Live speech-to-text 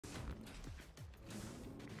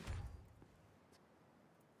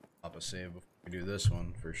to save before we do this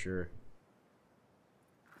one for sure.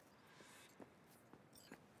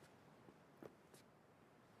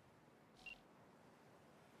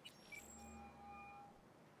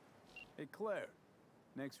 Hey Claire,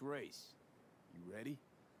 next race. You ready?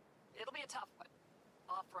 It'll be a tough one.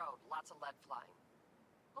 Off-road, lots of lead flying.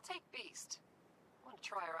 We'll take Beast. I want to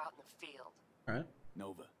try her out in the field. Alright.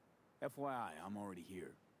 Nova, FYI, I'm already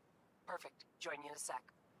here. Perfect. Join you in a sec.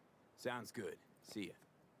 Sounds good. See ya.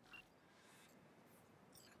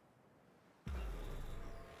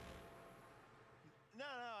 No,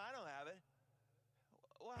 I don't have it.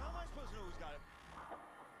 Well, how am I supposed to know who's got it?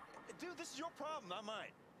 Dude, this is your problem, not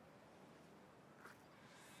mine.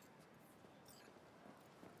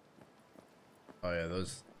 Oh yeah,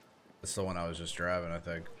 that's the one I was just driving, I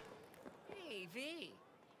think. Hey, V.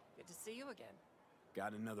 Good to see you again.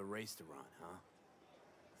 Got another race to run, huh?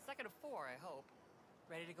 Second of 4, I hope.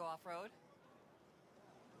 Ready to go off-road?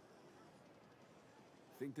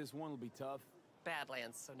 Think this one will be tough?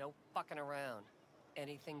 Badlands, so no fucking around.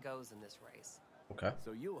 Anything goes in this race. Okay.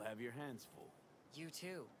 So you'll have your hands full. You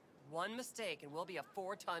too. One mistake and we'll be a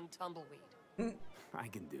 4-ton tumbleweed. I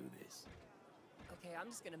can do this. Okay, I'm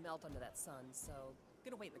just gonna melt under that sun, so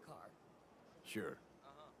gonna wait in the car. Sure.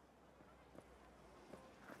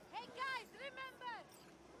 Hey guys, remember!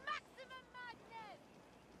 Maximum madness!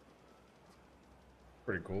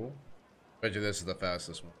 Pretty cool. Bet you this is the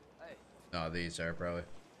fastest one. Hey. No, these are probably.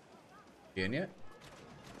 You in yet?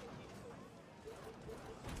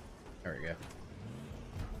 There we go.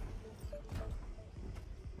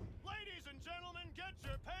 Ladies and gentlemen, get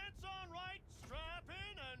your pants on right, strap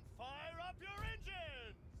in, and fire up your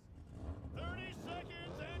engines! 30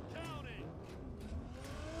 seconds and counting.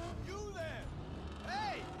 You there!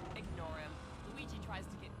 Hey! Ignore him. Luigi tries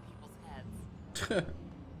to get in people's heads.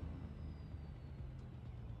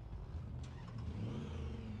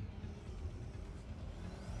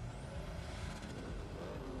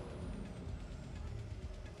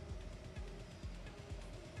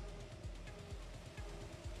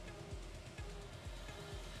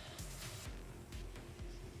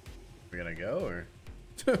 We gonna go or?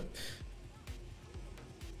 3, 2,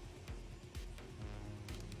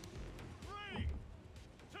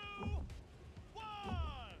 1!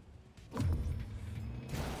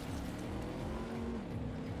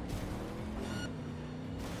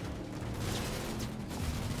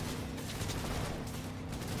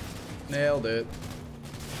 Nailed it.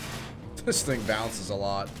 This thing bounces a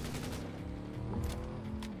lot.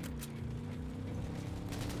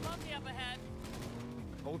 Bumpy up ahead.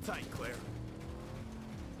 Hold tight, Claire.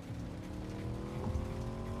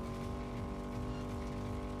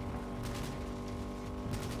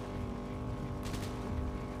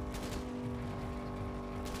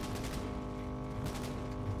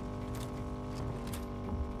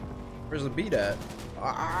 Where's the beat at?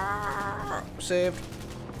 Ah, saved.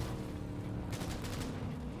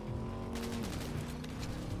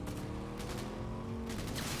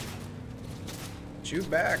 Shoot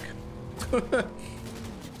back. Ours to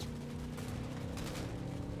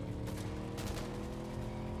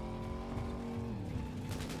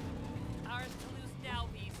lose now,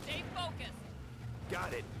 V. Stay focused.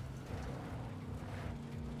 Got it.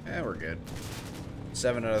 Yeah, we're good.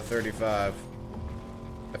 7 out of 35.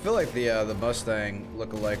 I feel like the Mustang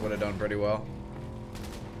look-alike would have done pretty well.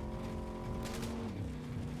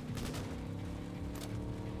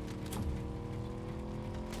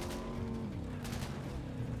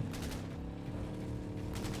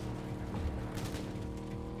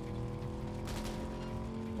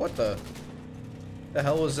 What the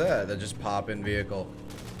hell was that? That just pop-in vehicle.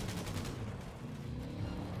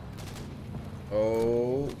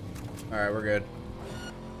 Oh, all right, we're good.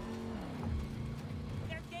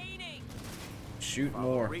 They're gaining. Shoot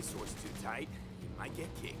Follow more. a racehorse too tight, you might get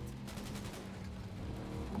kicked.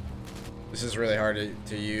 This is really hard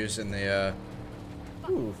to use in the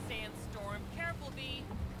Ooh. Sandstorm. Careful, V.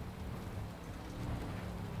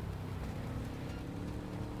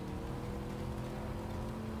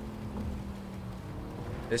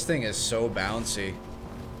 This thing is so bouncy.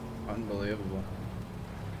 Unbelievable.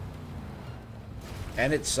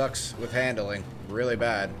 And it sucks with handling really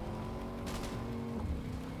bad.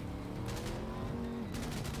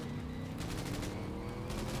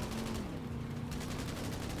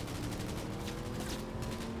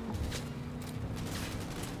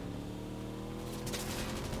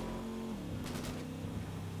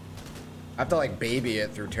 I have to like baby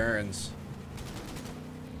it through turns.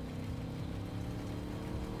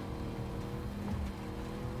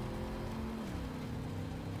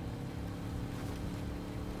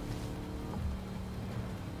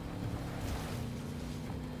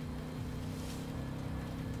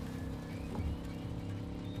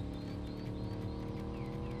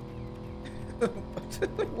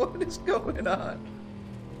 What is going on?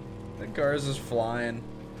 The cars is flying.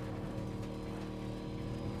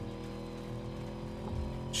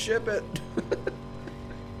 Ship it.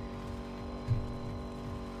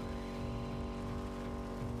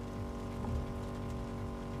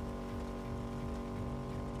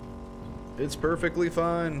 It's perfectly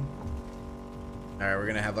fine. Alright, we're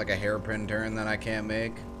gonna have like a hairpin turn that I can't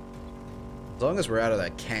make. As long as we're out of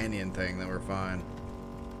that canyon thing, then we're fine.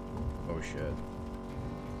 Oh shit.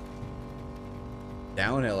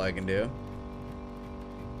 Downhill I can do.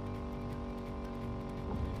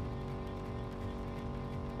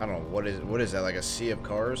 I don't know, what is that, like a sea of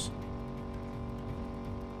cars?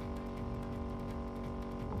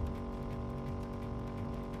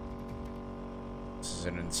 This is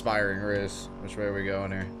an inspiring race. Which way are we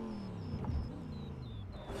going here?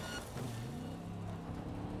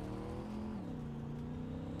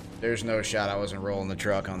 There's no shot I wasn't rolling the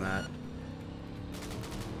truck on that.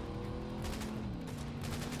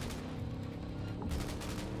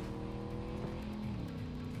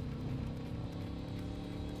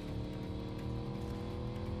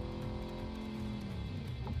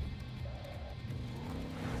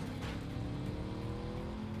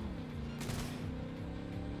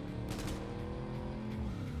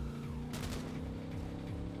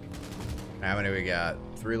 How many we got?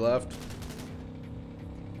 3 left?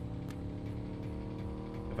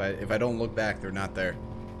 If I don't look back, they're not there.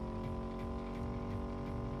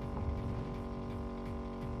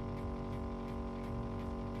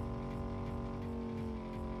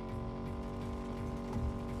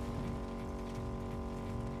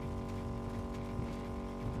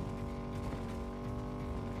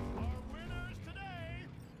 Our winners today,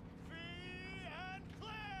 Fee and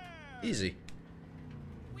Claire. Easy.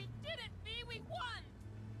 We did it, V! We won!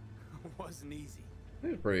 Wasn't easy. It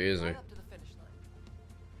was pretty easy. Right up to the finish line.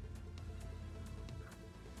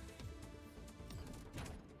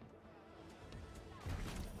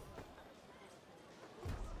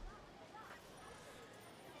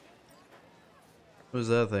 What was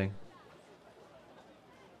that thing?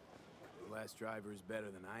 The last driver is better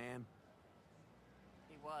than I am.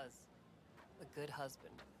 He was a good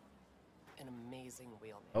husband, an amazing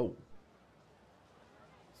wheelman. Oh.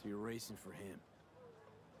 So you're racing for him.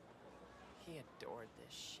 He adored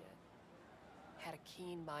this shit. Had a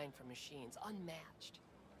keen mind for machines, unmatched.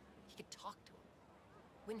 He could talk to him.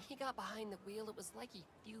 When he got behind the wheel, it was like he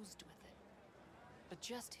fused with it. But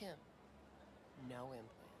just him. No implants.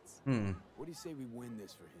 What do you say we win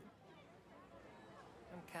this for him?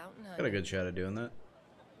 I'm counting on Got a you. good shot of doing that.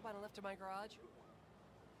 You want to lift to my garage?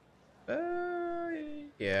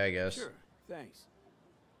 Yeah, I guess. Sure, thanks.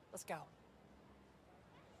 Let's go.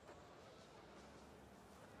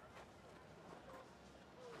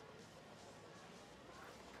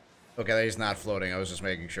 Okay, he's not floating. I was just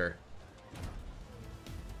making sure.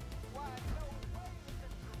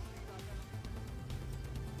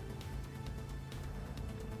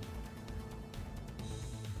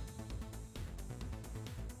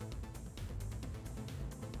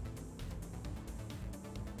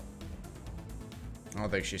 I don't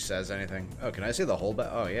think she says anything. Oh, can I see the whole back?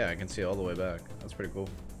 Oh, yeah, I can see all the way back. That's pretty cool.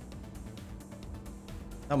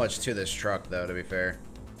 Not much to this truck, though, to be fair.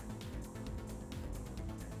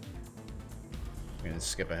 I'm gonna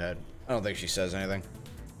skip ahead. I don't think she says anything.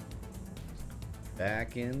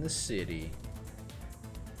 Back in the city.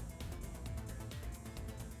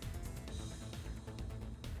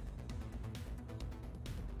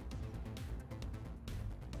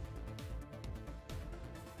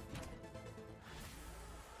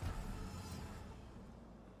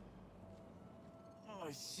 Oh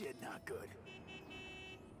shit, not good.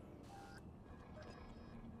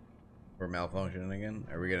 We're malfunctioning again?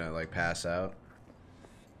 Are we gonna, like, pass out?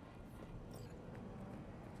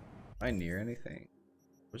 Am I near anything?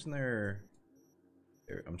 Wasn't there...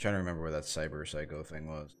 I'm trying to remember where that cyber psycho thing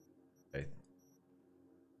was.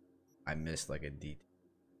 I missed, like, a detail.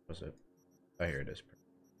 Was it? Oh, here it is.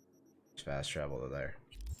 Just fast travel to there.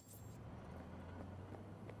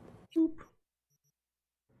 Boop.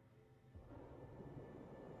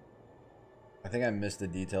 I think I missed the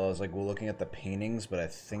detail. I was like, looking at the paintings, but I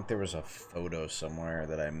think there was a photo somewhere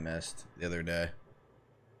that I missed the other day.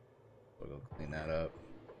 We'll go clean that up.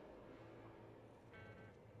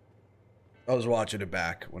 I was watching it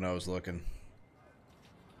back when I was looking.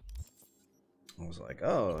 I was like,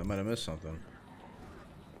 oh, I might have missed something.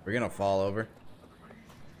 We're gonna fall over.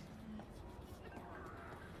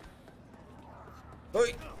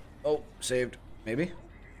 Oi! Oh, saved. Maybe?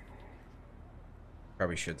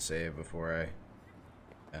 Probably should save before I...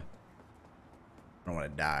 Yeah. I don't want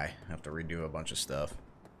to die. I have to redo a bunch of stuff.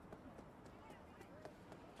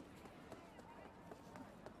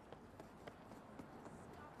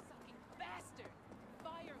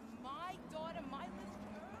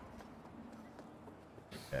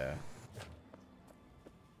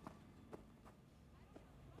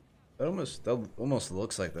 That almost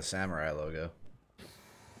looks like the samurai logo.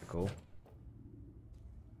 Cool.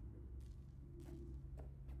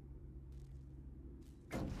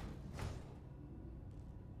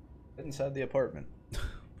 Get inside the apartment.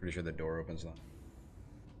 Pretty sure the door opens now.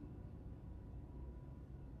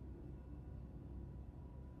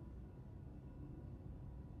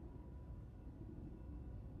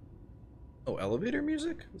 Oh, elevator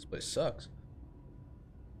music? This place sucks.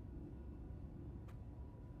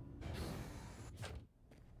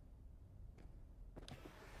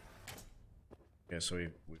 Okay, so we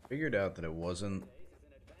figured out that it wasn't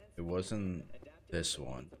this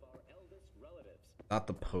one. Not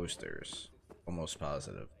the posters. Almost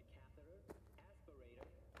positive.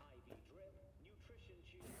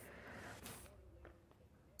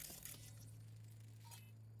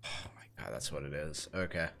 Oh my god, that's what it is.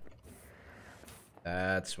 Okay.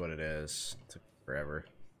 That's what it is. It took forever.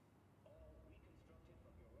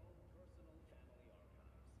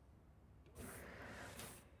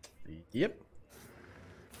 Yep.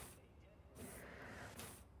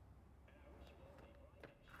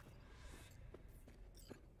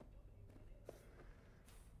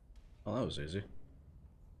 Oh, that was easy.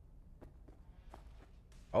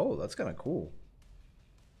 Oh, that's kind of cool.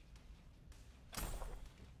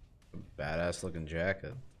 A badass looking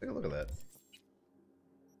jacket. Take a look at that.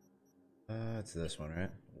 It's this one, right?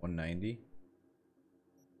 190.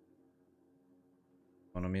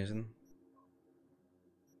 What I'm using?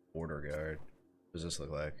 Border guard. What does this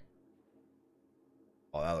look like?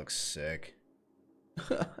 Oh, that looks sick.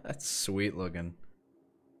 That's sweet looking.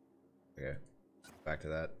 Okay, back to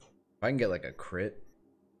that. If I can get like a crit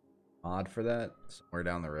mod for that somewhere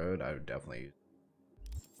down the road, I would definitely use it.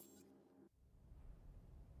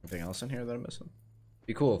 Anything else in here that I'm missing?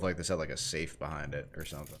 Be cool if like this had like a safe behind it or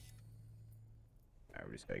something. Alright,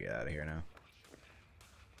 we just gotta get out of here now.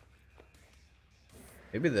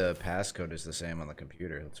 Maybe the passcode is the same on the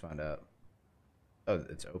computer. Let's find out. Oh,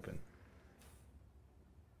 it's open.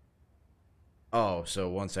 Oh, so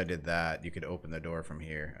once I did that, you could open the door from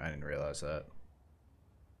here. I didn't realize that.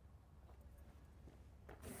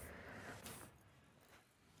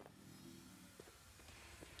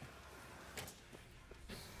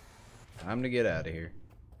 Time to get out of here.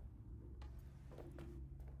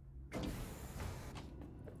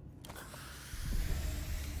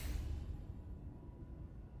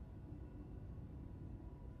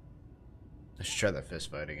 I should try the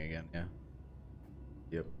fist fighting again, yeah.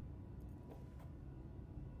 Yep.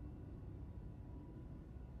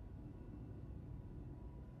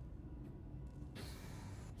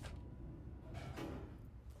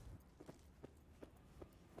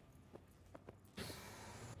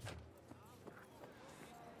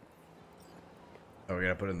 Oh, we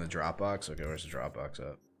gotta put it in the Dropbox? Okay, where's the Dropbox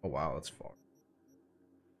at? Oh wow, that's far.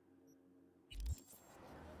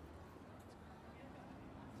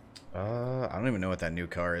 I don't even know what that new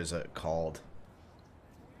car is called.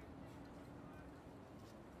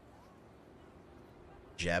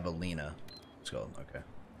 Javelina. It's called, okay.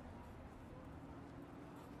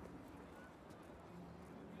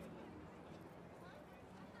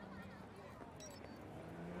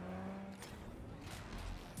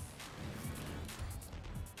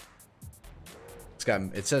 It's got,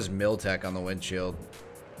 it says Miltech on the windshield.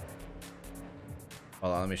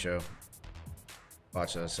 Hold on, let me show.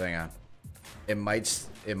 Watch this, hang on. It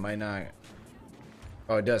might not.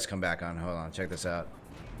 Oh, it does come back on. Hold on, check this out.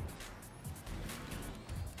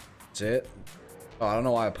 That's it. Oh, I don't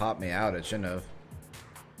know why it popped me out. It shouldn't have.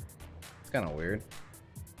 It's kind of weird.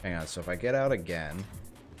 Hang on, so if I get out again.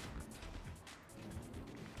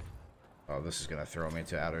 Oh, this is gonna throw me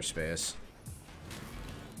to outer space.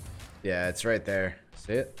 Yeah, it's right there.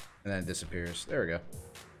 See it? And then it disappears. There we go.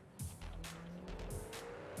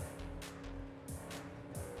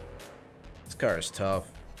 This car is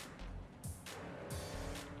tough.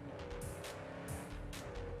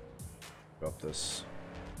 Go up this.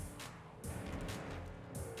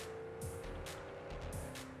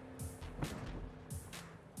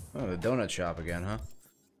 Oh, the donut shop again, huh?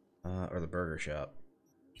 Or the burger shop.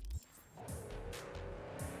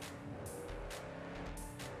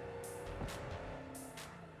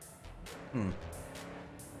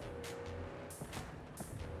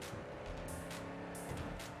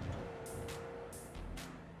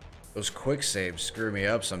 Those quick saves screw me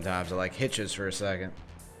up sometimes. It like hitches for a second.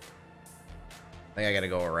 I think I gotta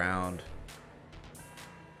go around.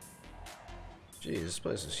 Jeez, this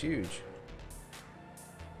place is huge.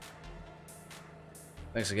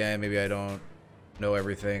 Thanks again. Maybe I don't know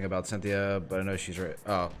everything about Cynthia, but I know she's right.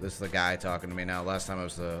 Oh, this is the guy talking to me now. Last time it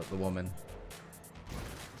was the woman.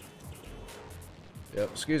 Yep,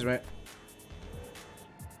 excuse me.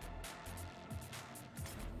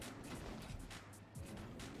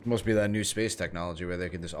 Must be that new space technology where they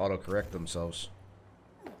can just auto-correct themselves.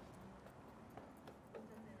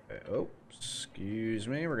 Okay, oh, excuse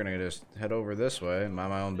me. We're gonna just head over this way, mind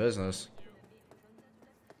my own business.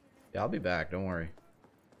 Yeah, I'll be back, don't worry.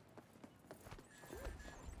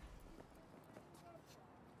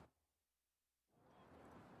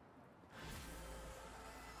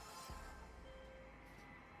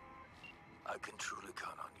 I can truly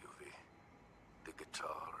count on you, V. The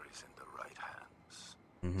guitar is in the right hands.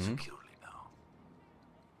 Securely now.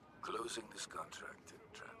 Closing this contract and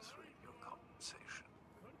transferring your compensation.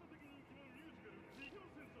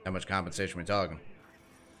 How much compensation we talking?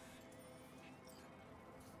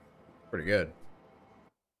 Pretty good.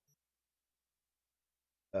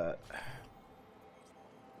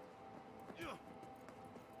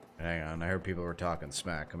 Hang on, I heard people were talking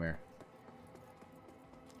smack. Come here.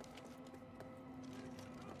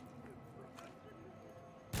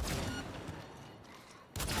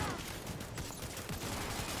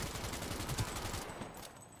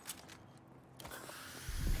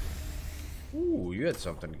 Ooh, you had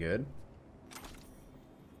something good.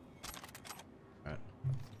 All right.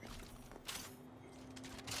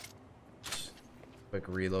 Quick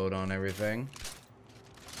reload on everything.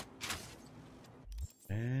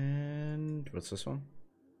 And what's this one?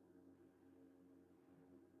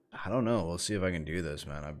 I don't know. We'll see if I can do this,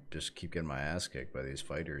 man. I just keep getting my ass kicked by these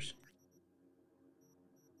fighters.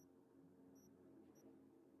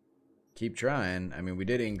 Keep trying. I mean, we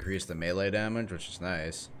did increase the melee damage, which is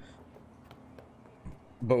nice.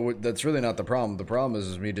 But that's really not the problem. The problem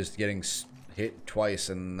is me just getting hit twice,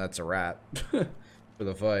 and that's a wrap for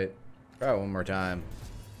the fight. Try it one more time.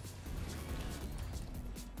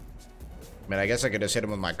 I mean, I guess I could just hit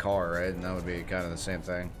him with my car, right? And that would be kind of the same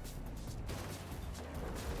thing.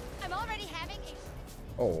 I'm already having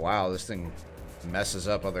a... Oh, wow. This thing messes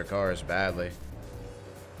up other cars badly.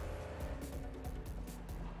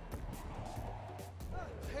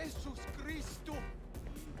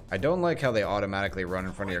 I don't like how they automatically run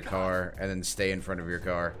in front of your car and then stay in front of your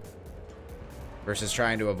car versus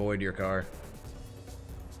trying to avoid your car.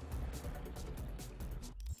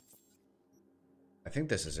 I think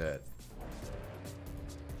this is it.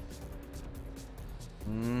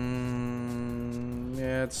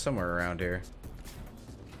 Yeah, it's somewhere around here.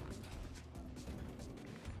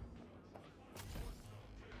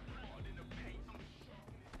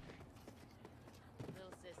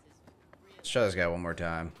 Let's try this guy one more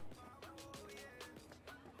time.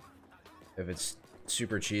 If it's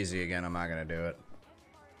super cheesy again, I'm not gonna do it.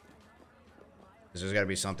 Because there's gotta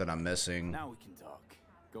be something I'm missing. Now we can talk.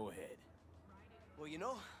 Go ahead. Well, you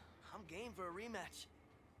know, I'm game for a rematch.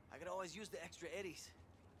 I could always use the extra eddies.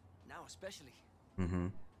 Now especially. Mm-hmm.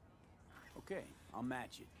 Okay, I'll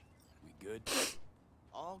match it. We good?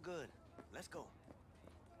 All good. Let's go.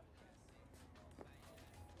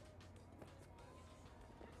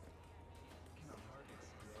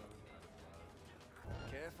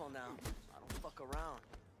 Careful now. I don't fuck around.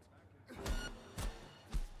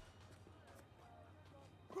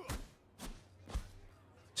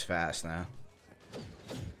 It's fast now.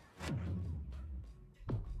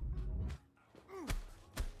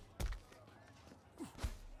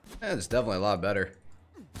 Yeah, it's definitely a lot better.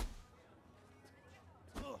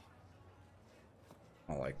 I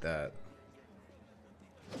don't like that.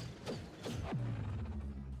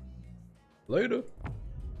 Later.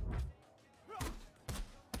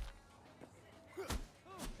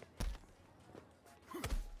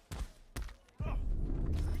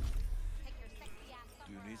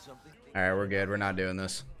 Do you need something? Alright, we're good. We're not doing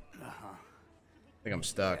this. I think I'm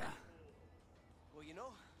stuck. Well, you know,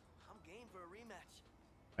 I'm game for a rematch.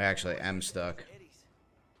 I actually am stuck. Eddies.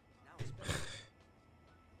 Now especially.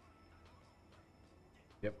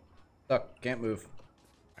 Yep. Stuck. Can't move.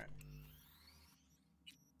 Alright.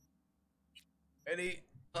 Ready?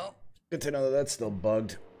 Oh, good to know that that's still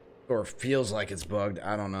bugged. Or feels like it's bugged.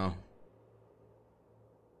 I don't know.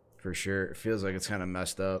 For sure. It feels like it's kind of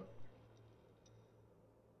messed up.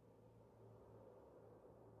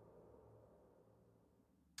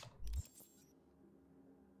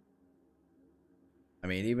 I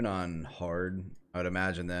mean, even on hard, I would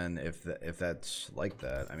imagine then if that's like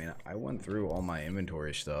that. I mean, I went through all my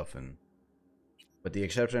inventory stuff, and with the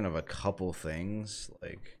exception of a couple things,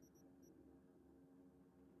 like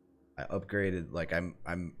I upgraded. Like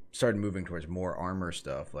I'm started moving towards more armor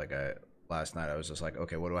stuff. Like last night I was just like,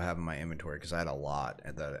 okay, what do I have in my inventory? Because I had a lot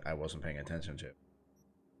and that I wasn't paying attention to.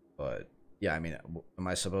 But yeah, I mean, am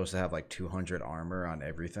I supposed to have like 200 armor on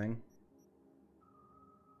everything?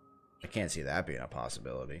 I can't see that being a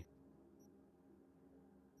possibility.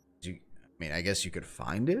 I mean, I guess you could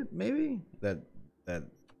find it, maybe? That's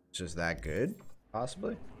just that good?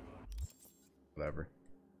 Possibly? Whatever.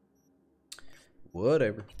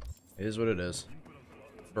 Whatever. It is what it is.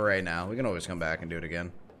 For right now, we can always come back and do it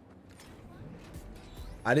again.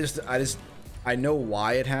 I know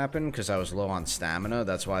why it happened, because I was low on stamina.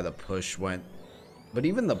 That's why the push went... But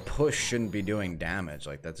even the push shouldn't be doing damage.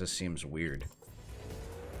 Like, that just seems weird.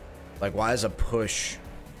 Like, why is a push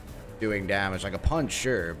doing damage? Like, a punch,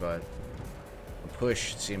 sure, but... A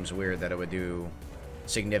push seems weird that it would do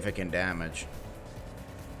significant damage.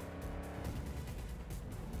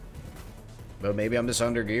 But maybe I'm just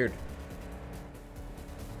under-geared.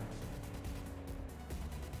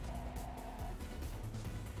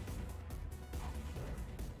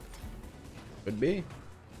 Could be.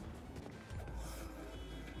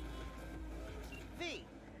 V,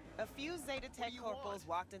 a few Zeta Tech corporals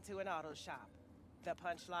walked into an auto shop. The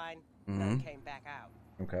punchline, none came back out.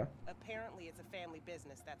 Okay. Apparently it's a family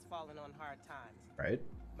business that's fallen on hard times. Right.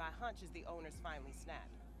 My hunch is the owners finally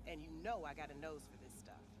snapped. And you know I got a nose for this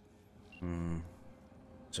stuff.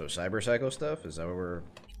 So cyber psycho stuff? Is that what we're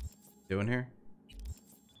doing here?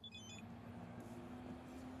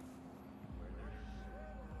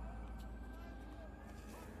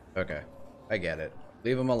 Okay. I get it.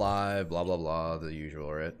 Leave them alive, blah, blah, blah, the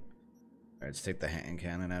usual, right? Alright, let's take the hand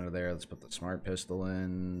cannon out of there. Let's put the smart pistol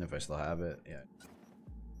in, if I still have it. Yeah.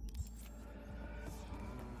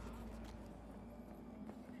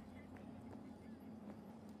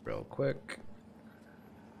 Real quick.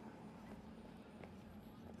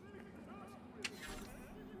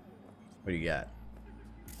 What do you got?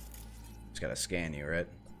 Just gotta scan you, right?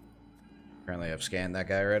 Apparently I've scanned that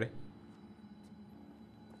guy already.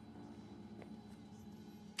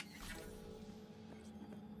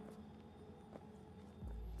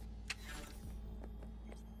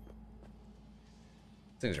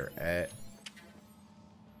 Things are at.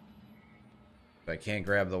 I can't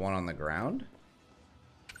grab the one on the ground?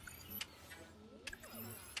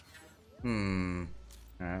 Alright,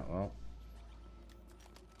 well.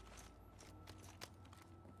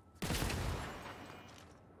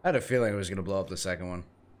 I had a feeling it was gonna blow up the second one.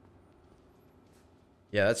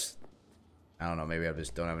 Yeah, that's... I don't know, maybe I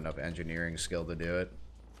just don't have enough engineering skill to do it.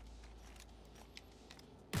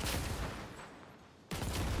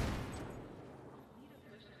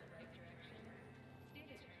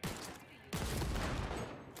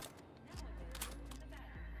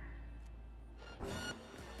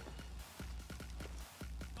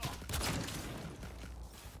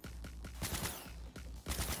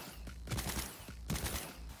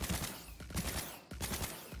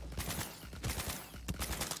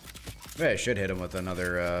 Maybe I should hit him with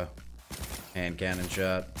another hand cannon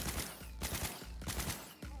shot.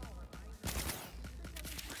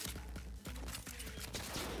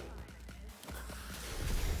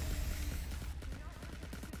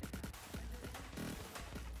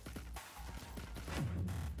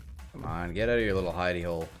 Come on, get out of your little hidey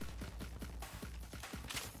hole.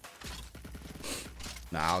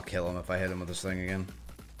 Nah, I'll kill him if I hit him with this thing again.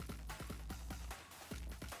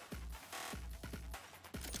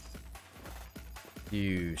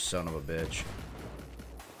 You son of a bitch.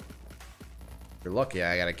 You're lucky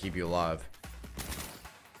I gotta keep you alive.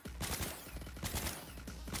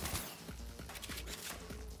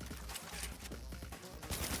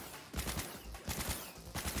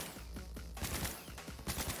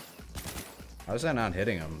 How is that not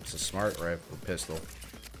hitting him? It's a smart rifle pistol.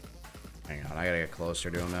 Hang on, I gotta get closer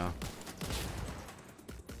to him now.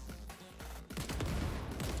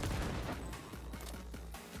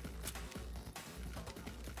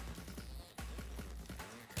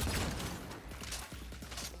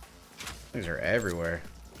 Things are everywhere.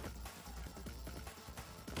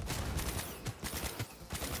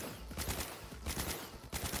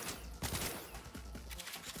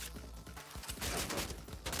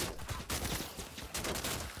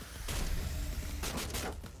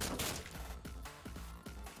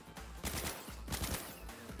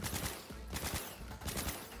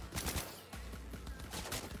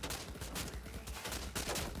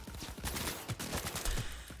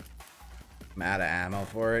 I'm out of ammo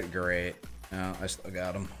for it. Great. No, I still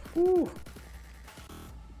got him. Whew.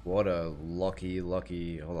 What a lucky.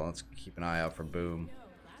 Hold on, let's keep an eye out for Boom.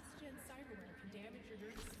 Last-gen Cyberpunk can damage your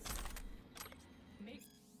nervous system. Make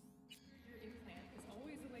your implant is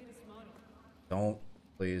always the latest model. Don't,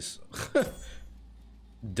 please.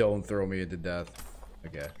 Don't throw me into death.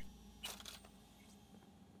 Okay.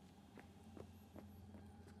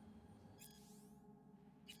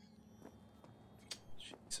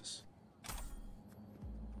 Jesus.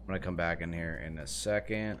 I'm gonna come back in here in a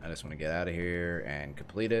second. I just want to get out of here and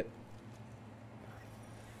complete it.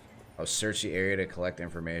 Oh, search the area to collect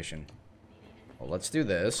information. Well, let's do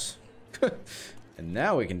this. And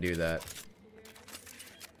now we can do that.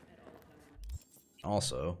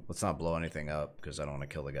 Also, let's not blow anything up because I don't want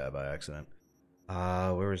to kill the guy by accident.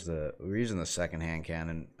 We're using the second-hand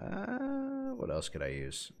cannon. What else could I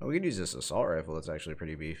use? Oh, we could use this assault rifle. That's actually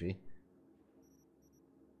pretty beefy.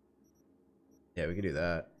 Yeah, we could do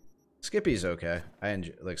that. Skippy's okay. I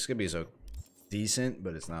enjoy, like, Skippy's decent,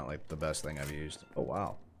 but it's not like the best thing I've used. Oh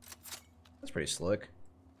wow, that's pretty slick.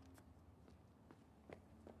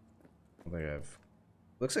 I think I've.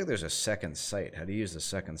 Looks like there's a second sight. How do you use the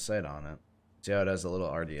second sight on it? See how it has a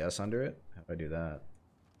little RDS under it? How do I do that?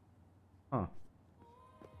 Huh.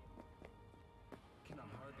 Can a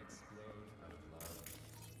heart explode out of love?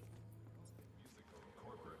 Musical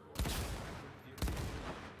corporate.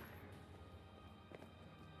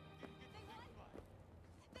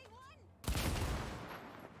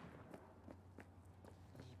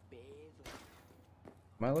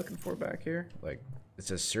 Am I looking for back here? Like, it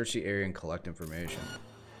says search the area and collect information.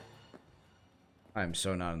 I'm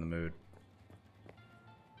so not in the mood.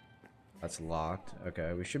 That's locked.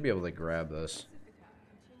 Okay, we should be able to grab this.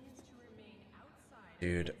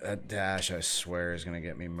 Dude, that dash, I swear, is gonna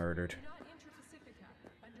get me murdered.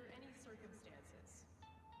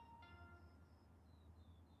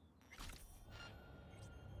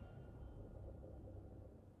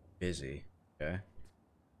 Busy. Okay.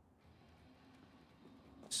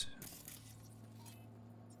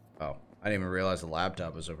 Oh, I didn't even realize the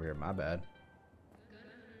laptop was over here. My bad.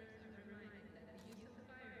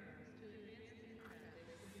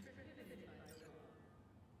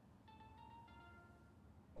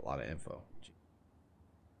 A lot of info.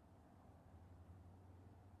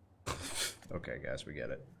 Okay, guys, we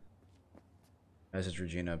get it. Message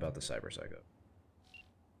Regina about the cyber psycho.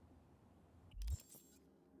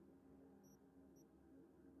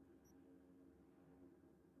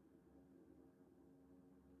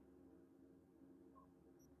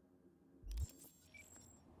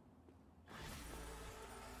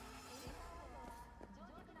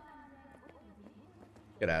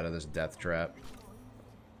 Get out of this death trap.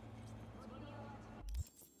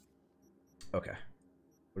 Okay.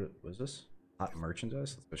 What was this? Hot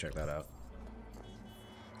merchandise? Let's go check that out.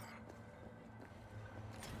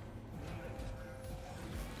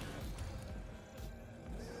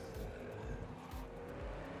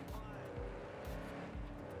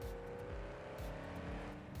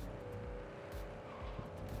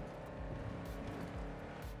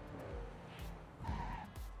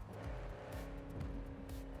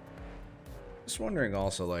 Just wondering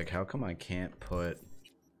also, like, how come I can't put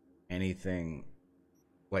anything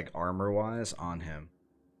like armor wise on him?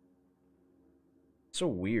 So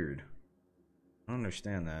weird. I don't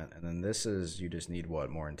understand that. And then this is, you just need what,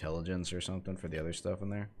 more intelligence or something for the other stuff in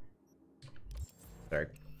there? Sorry,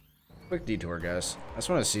 quick detour, guys. I just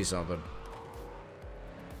want to see something,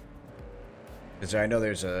 because I know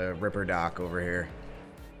there's a Ripper Doc over here.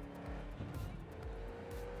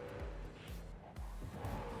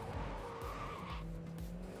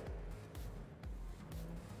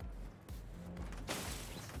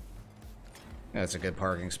 That's a good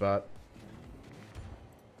parking spot.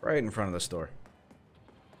 Right in front of the store.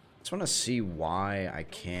 Just want to see why I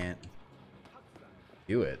can't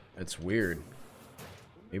do it. It's weird.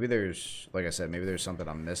 Maybe there's, like I said, maybe there's something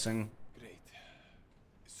I'm missing. Great.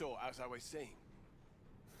 So, as I was saying.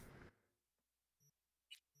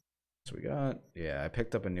 So we got, yeah, I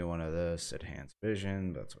picked up a new one of this. Enhanced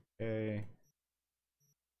vision. That's okay.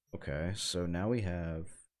 Okay, so now we have,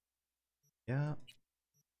 yeah.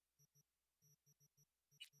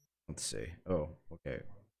 Let's see. Oh, okay.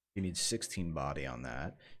 You need 16 body on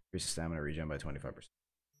that. Increase stamina regen by 25%.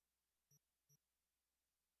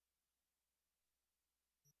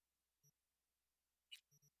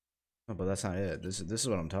 Oh, but that's not it. This is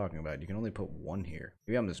what I'm talking about. You can only put one here.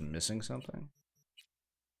 Maybe I'm just missing something.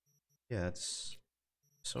 Yeah, that's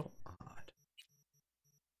so odd.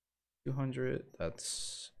 200.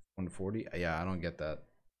 That's 140. Yeah, I don't get that.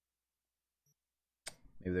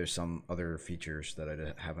 Maybe there's some other features that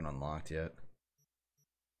I haven't unlocked yet.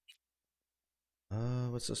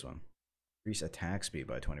 What's this one? Increase attack speed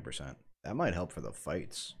by 20%. That might help for the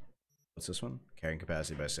fights. What's this one? Carrying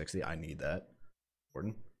capacity by 60. I need that.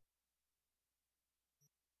 Important.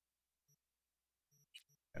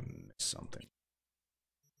 I missed something.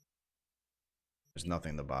 There's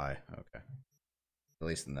nothing to buy. Okay. At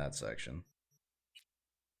least in that section.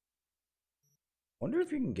 Wonder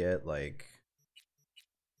if you can get, like,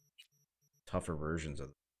 tougher versions of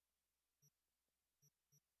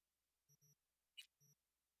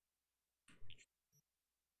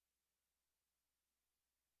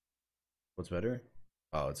What's better?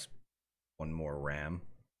 Oh, it's one more RAM.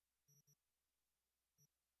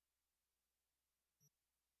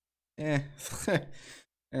 Eh.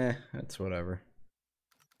 That's whatever.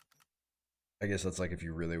 I guess that's like if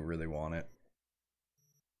you really, really want it.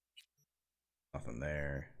 Nothing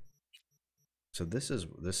there. So this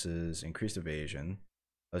is increased evasion.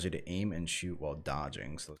 Allows you to aim and shoot while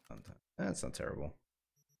dodging. So that's not terrible.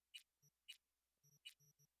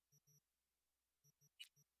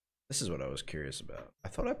 This is what I was curious about. I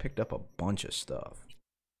thought I picked up a bunch of stuff.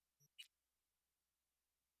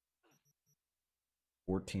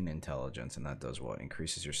 14 intelligence, and that does what?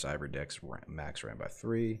 Increases your cyber dex max rank by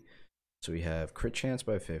 3. So we have crit chance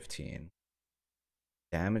by 15.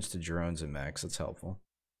 Damage to drones and mechs, that's helpful.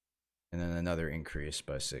 And then another increase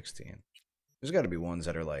by 16. There's got to be ones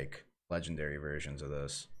that are like legendary versions of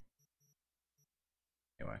this.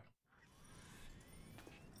 Anyway.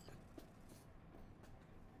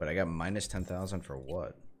 But I got minus 10,000 for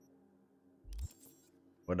what?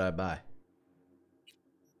 What did I buy?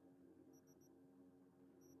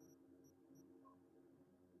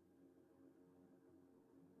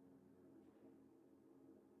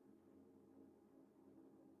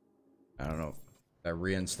 I don't know. Did I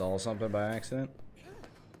reinstall something by accident?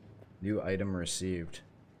 New item received.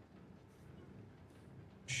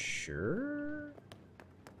 Sure.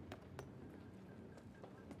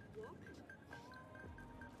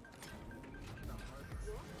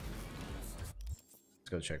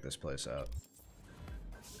 Let's go check this place out.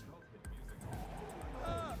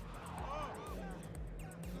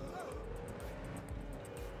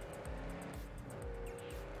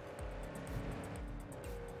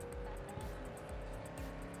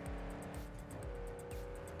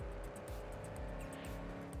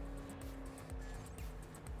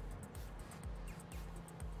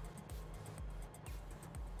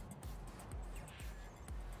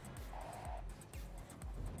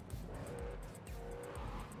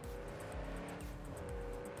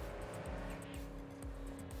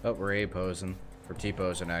 Oh, we're A posing. Or T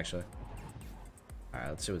posing, actually. Alright,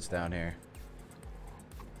 let's see what's down here.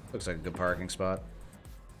 Looks like a good parking spot.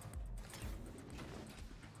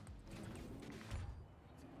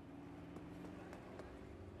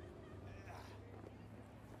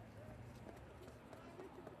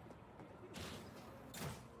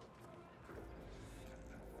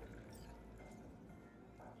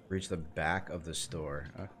 Reach the back of the store.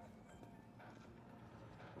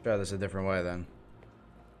 Try this a different way then.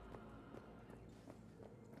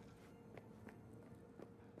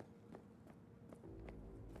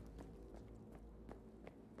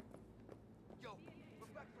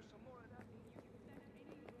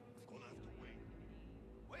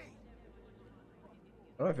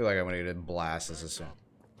 I don't feel like I'm gonna get blasted as soon.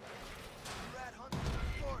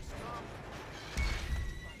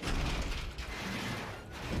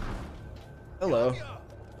 Hello.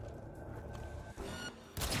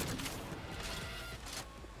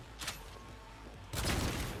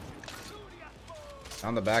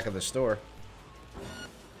 On the back of the store.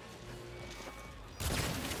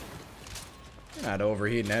 You're not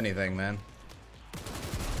overheating anything, man.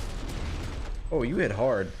 Oh, you hit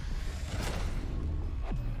hard.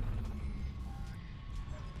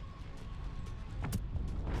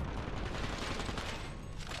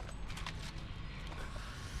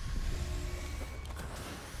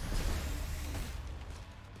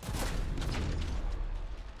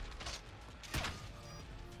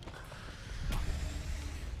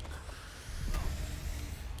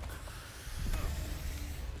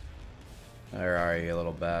 Where are you,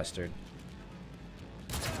 little bastard?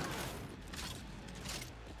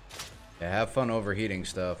 Yeah, have fun overheating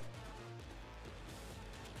stuff.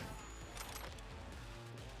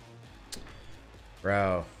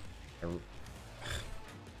 Bro.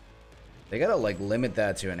 They gotta, like, limit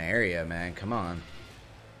that to an area, man. Come on.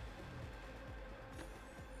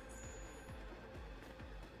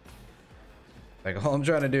 Like, all I'm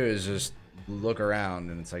trying to do is just look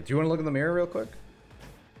around, and it's like, do you want to look in the mirror real quick?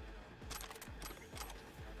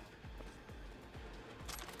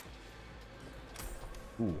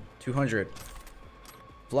 Ooh, 200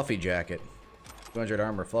 fluffy jacket. 200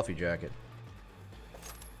 armor fluffy jacket.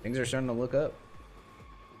 Things are starting to look up.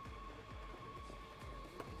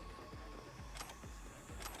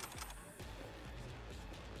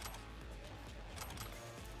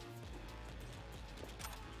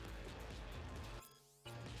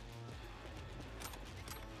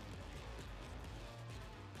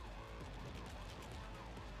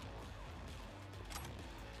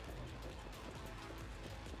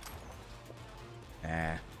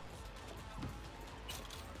 Nah.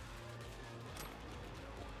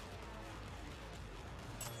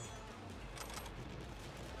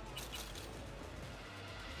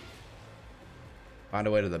 Find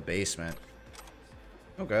a way to the basement.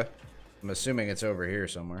 Okay. I'm assuming it's over here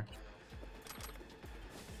somewhere.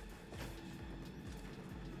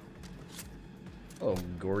 Oh,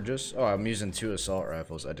 gorgeous. Oh, I'm using 2 assault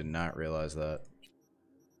rifles. I did not realize that.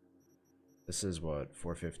 This is what,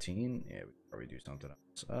 415? Yeah, we could probably do something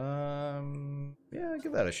else. Yeah,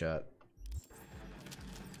 give that a shot.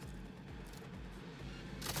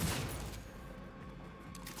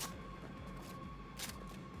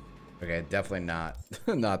 Okay, definitely not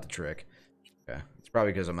not the trick. Okay, it's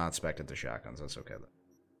probably because I'm not spec'd the shotguns. That's okay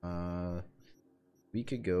though. We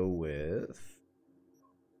could go with.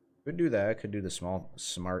 Could do that. Could do the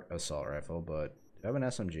smart assault rifle, but do I have an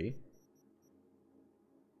SMG?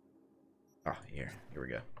 Ah, here we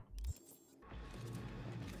go.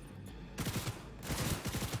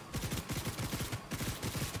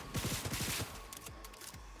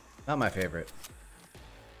 Not my favorite.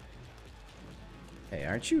 Hey,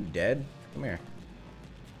 aren't you dead? Come here.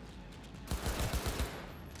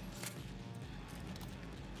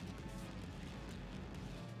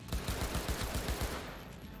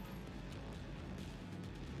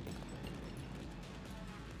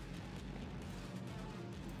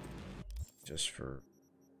 Just for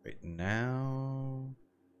right now,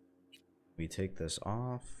 we take this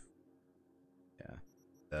off. Yeah,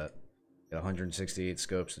 that. Got 168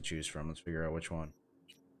 scopes to choose from. Let's figure out which one.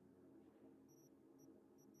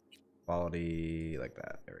 Quality, like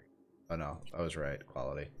that. There we go. Oh no, I was right.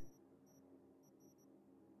 Quality.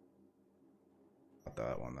 Not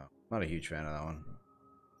that one though. Not a huge fan of that one.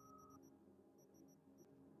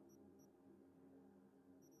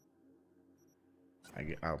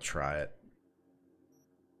 I'll try it.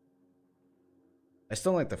 I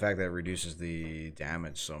still like the fact that it reduces the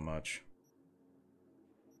damage so much.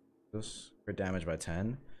 This crit damage by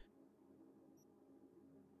 10.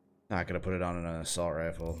 Not gonna put it on an assault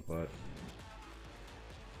rifle, but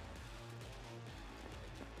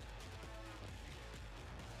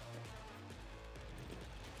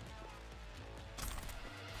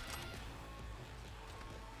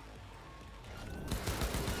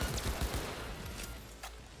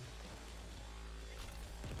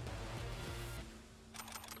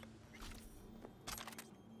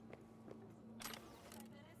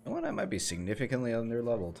I might be significantly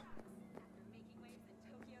under-leveled.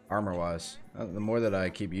 Armor-wise. The more that I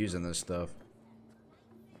keep using this stuff.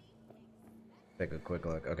 Take a quick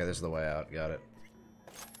look. Okay, this is the way out. Got it.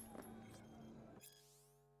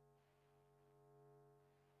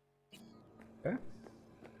 Okay.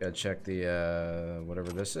 Gotta check the,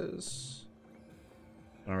 whatever this is.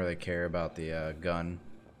 I don't really care about the, gun.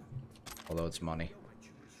 Although it's money.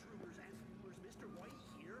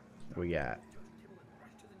 What we got?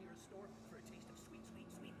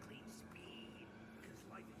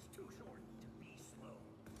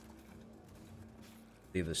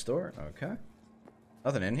 Leave the store? Okay.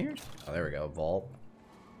 Nothing in here? Oh, there we go. Vault.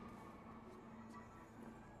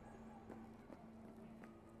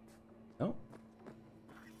 Oh.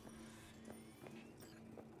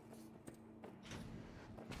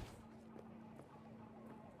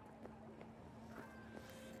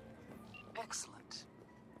 Excellent.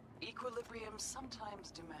 Equilibrium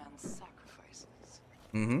sometimes demands sacrifices.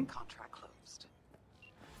 Mm-hmm. Contract closed.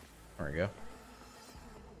 There we go.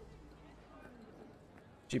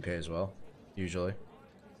 She pays well, usually.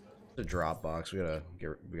 It's a drop box. We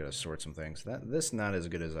gotta sort some things. This not as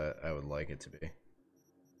good as I would like it to be.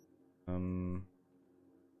 I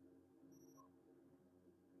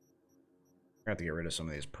have to get rid of some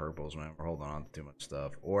of these purples, man. We're holding on to too much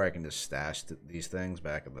stuff. Or I can just stash these things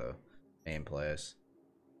back at the main place,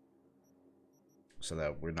 so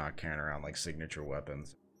that we're not carrying around like signature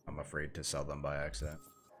weapons. I'm afraid to sell them by accident.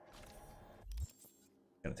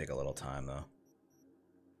 It's gonna take a little time though.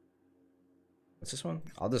 What's this one?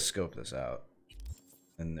 I'll just scope this out.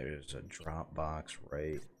 And there's a drop box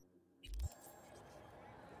right.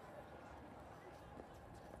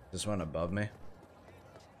 This one above me?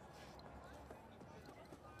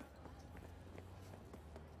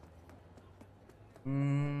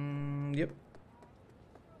 Yep.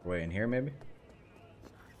 Way in here maybe?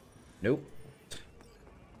 Nope.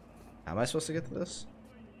 How am I supposed to get to this?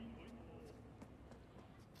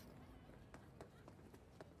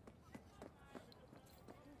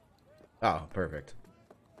 Oh, perfect.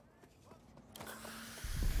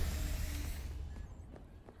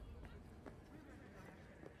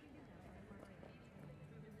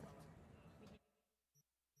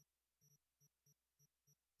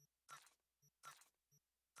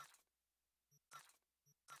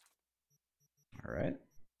 All right.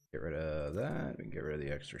 Get rid of that. We can get rid of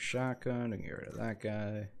the extra shotgun. We can get rid of that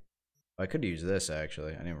guy. I could use this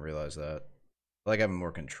actually. I didn't even realize that. I like having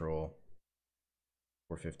more control.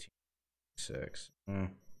 415.6.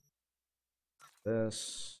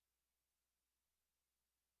 This.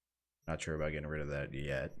 Not sure about getting rid of that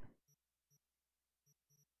yet.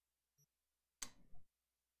 I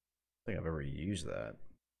don't think I've ever used that.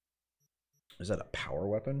 Is that a power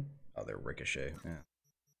weapon? Oh, they're ricochet. Yeah.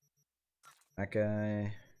 That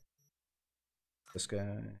guy. This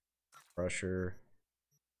guy. Crusher.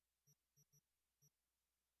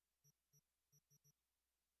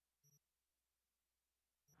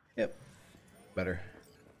 Yep. Better.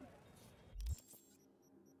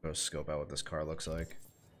 Go scope out what this car looks like.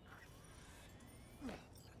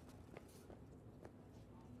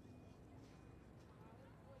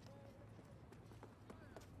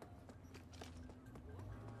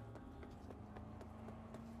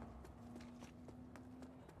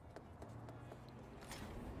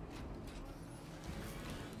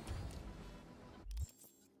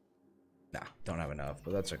 Nah, don't have enough,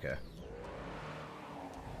 but that's okay.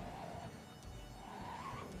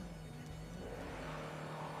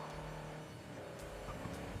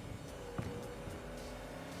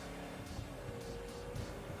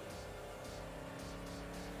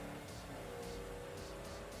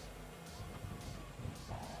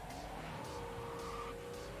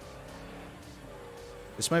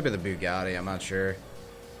 This might be the Bugatti, I'm not sure.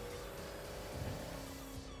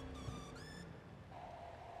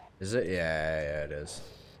 Is it? Yeah, it is.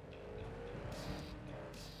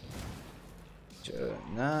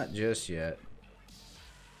 Not just yet.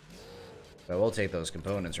 But we'll take those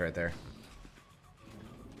components right there.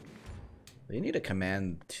 You need a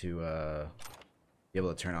command to be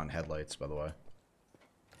able to turn on headlights, by the way.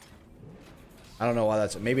 I don't know why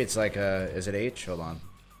that's... Maybe it's like is it H? Hold on.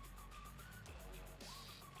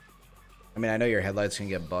 I mean, I know your headlights can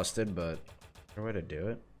get busted, but... Is there a way to do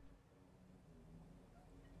it?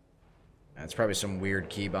 It's probably some weird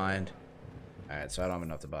keybind. Alright, so I don't have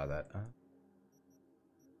enough to buy that.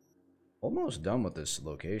 Almost done with this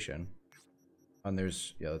location. And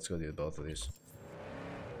there's... Yeah, let's go do both of these.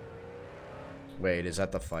 Wait, is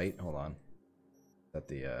that the fight? Hold on. Is that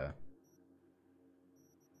the,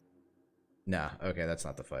 Nah, okay, that's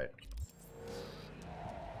not the fight.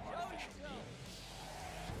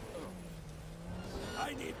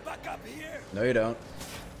 I need backup here. No, you don't.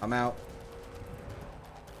 I'm out.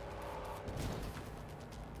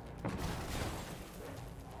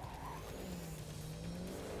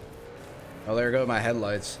 Oh, there go my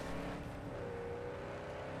headlights.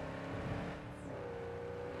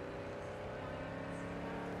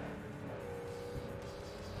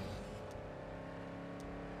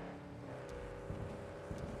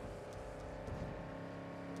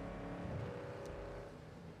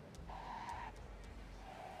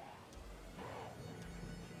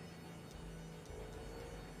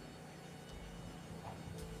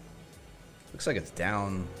 Looks like it's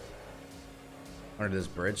down under this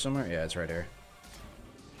bridge somewhere. Yeah, it's right here.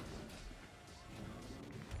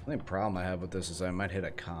 The only problem I have with this is I might hit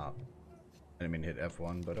a cop. I didn't mean hit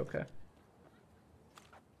F1, but okay.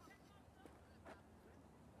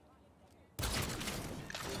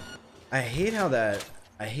 I hate how that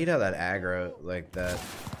aggro, like that,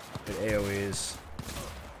 it AoEs.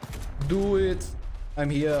 Do it!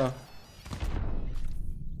 I'm here.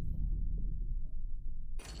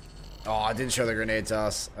 Oh, I didn't show the grenade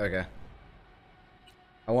toss. Okay.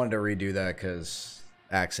 I wanted to redo that because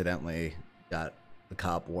accidentally got the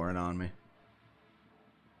cop warrant on me.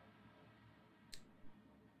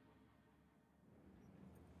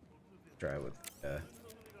 Try with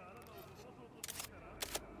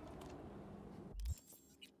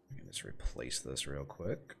just replace this real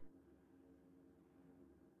quick.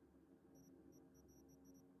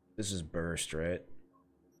 This is burst, right?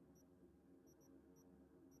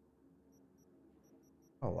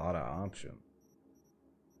 A lot of options.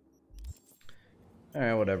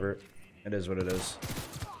 Alright, whatever. It is what it is.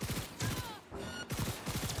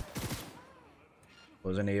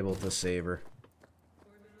 Wasn't able to save her.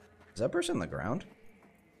 Is that person on the ground?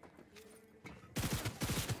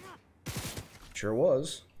 Sure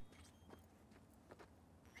was.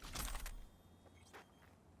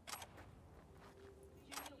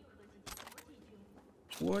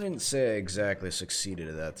 Wouldn't say I exactly succeeded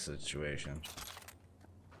in that situation.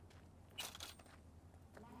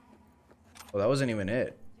 Oh, that wasn't even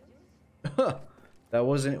it. That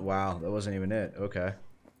wasn't... Wow, that wasn't even it. Okay.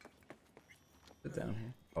 Sit down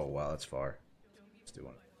here. Oh, wow, that's far. Let's do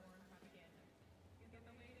one.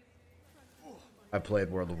 I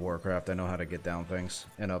played World of Warcraft. I know how to get down things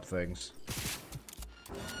and up things.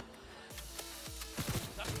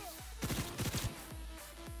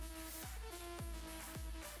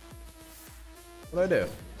 What'd I do?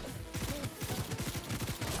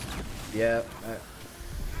 Yeah.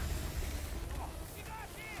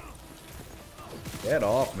 Get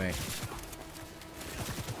off me.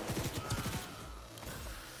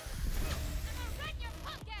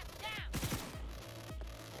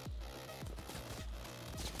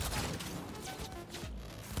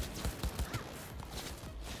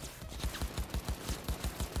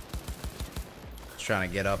 Just trying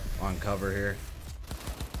to get up on cover here.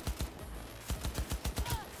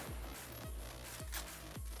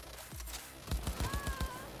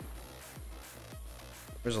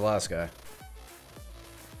 Where's the last guy?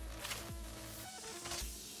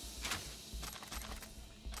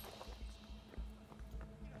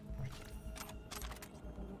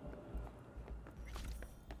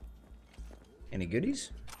 Any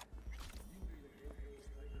goodies?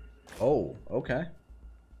 Oh, okay.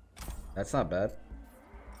 That's not bad.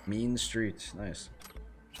 Mean streets, nice.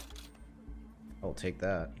 I'll take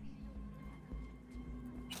that.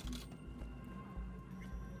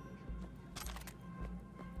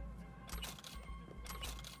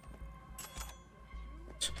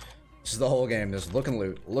 This is the whole game, just look and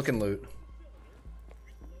loot, look and loot.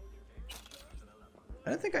 I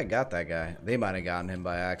don't think I got that guy. They might have gotten him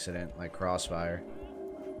by accident, like Crossfire.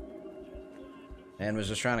 And was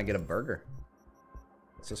just trying to get a burger.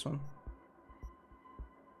 What's this one?